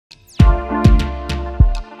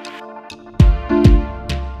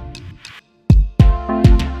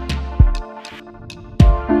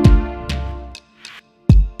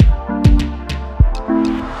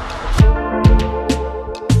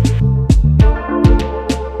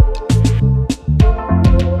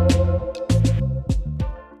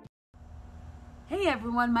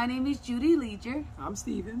everyone. My name is Judy Leger. I'm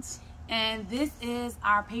Stevens. And this is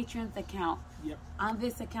our Patron's account. Yep. On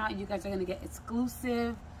this account, you guys are going to get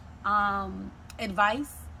exclusive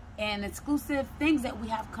advice and exclusive things that we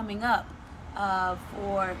have coming up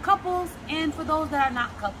for couples and for those that are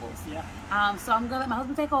not couples. Yeah. So I'm going to let my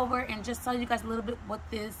husband take over and just tell you guys a little bit what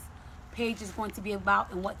this page is going to be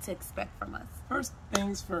about and what to expect from us. First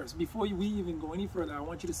things first, before we even go any further, I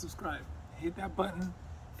want you to subscribe. Hit that button.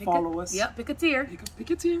 Follow us. Yep, pick a tier. Pick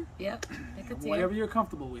a tier. Yep, pick a tier. Whatever you're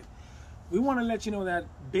comfortable with. We want to let you know that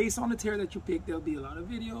based on the tier that you pick, there'll be a lot of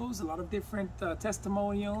videos, a lot of different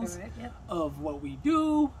testimonials. Correct, yep. Of what we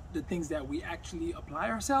do, the things that we actually apply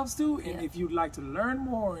ourselves to. And Yep. if you'd like to learn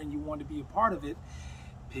more and you want to be a part of it,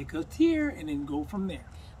 pick a tier and then go from there.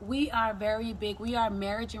 We are very big. We are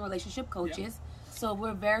marriage and relationship coaches. Yep. So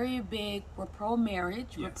we're very big. We're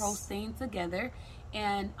pro-marriage. Yes. We're pro-staying together.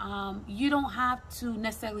 And you don't have to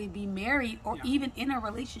necessarily be married or Yeah. even in a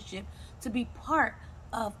relationship to be part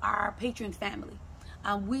of our Patron family.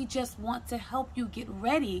 We just want to help you get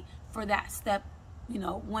ready for that step, you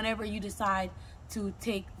know, whenever you decide to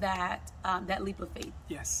take that that leap of faith.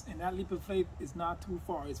 Yes, and that leap of faith is not too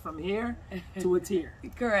far. It's from here to a tier.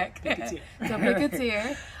 Correct. Pick a tier. So pick a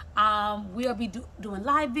tier. We'll be doing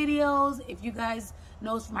live videos. If you guys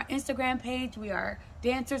know us from our Instagram page, we are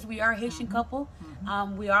dancers. We are a Haitian couple.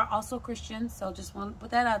 We are also Christians, so just want to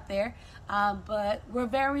put that out there. But we're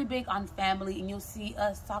very big on family, and you'll see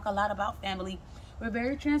us talk a lot about family. We're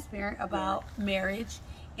very transparent about marriage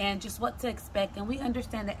and just what to expect. And we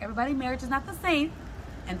understand that everybody's marriage is not the same,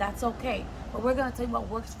 and that's okay. But we're going to tell you what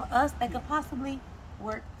works for us that could possibly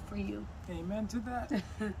work for you. Amen to that.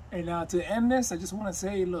 And to end this, I just want to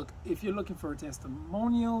say, look, if you're looking for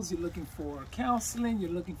testimonials, you're looking for counseling,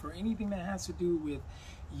 you're looking for anything that has to do with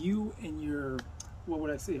you and your, what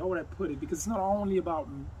would I say, how would I put it? Because it's not only about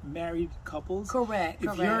married couples. Correct.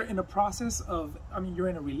 If you're in a process of, you're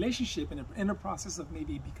in a relationship and in a process of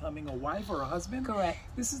maybe becoming a wife or a husband. Correct.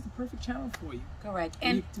 This is the perfect channel for you. Correct. For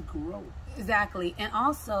you to grow. Exactly. And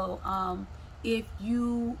also, if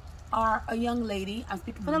you are a young lady, I'm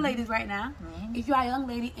speaking for the ladies right now. If you are a young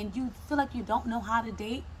lady and you feel like you don't know how to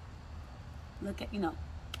date, look at,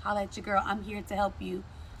 holla at your girl. I'm here to help you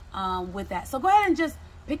with that. So go ahead and just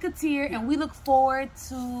pick a tier, and we look forward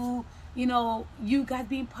to, you guys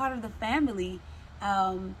being part of the family.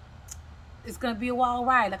 It's going to be a wild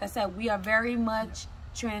ride. Like I said, we are very much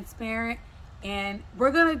transparent, and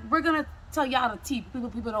we're gonna tell y'all the tea.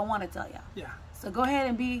 People don't want to tell y'all. Yeah. So go ahead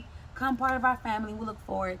and become part of our family. We look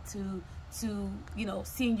forward to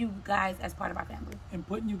seeing you guys as part of our family. And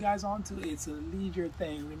putting you guys on to it's a leisure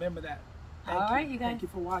thing. Remember that. All right, you guys. Thank you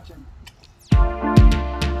for watching.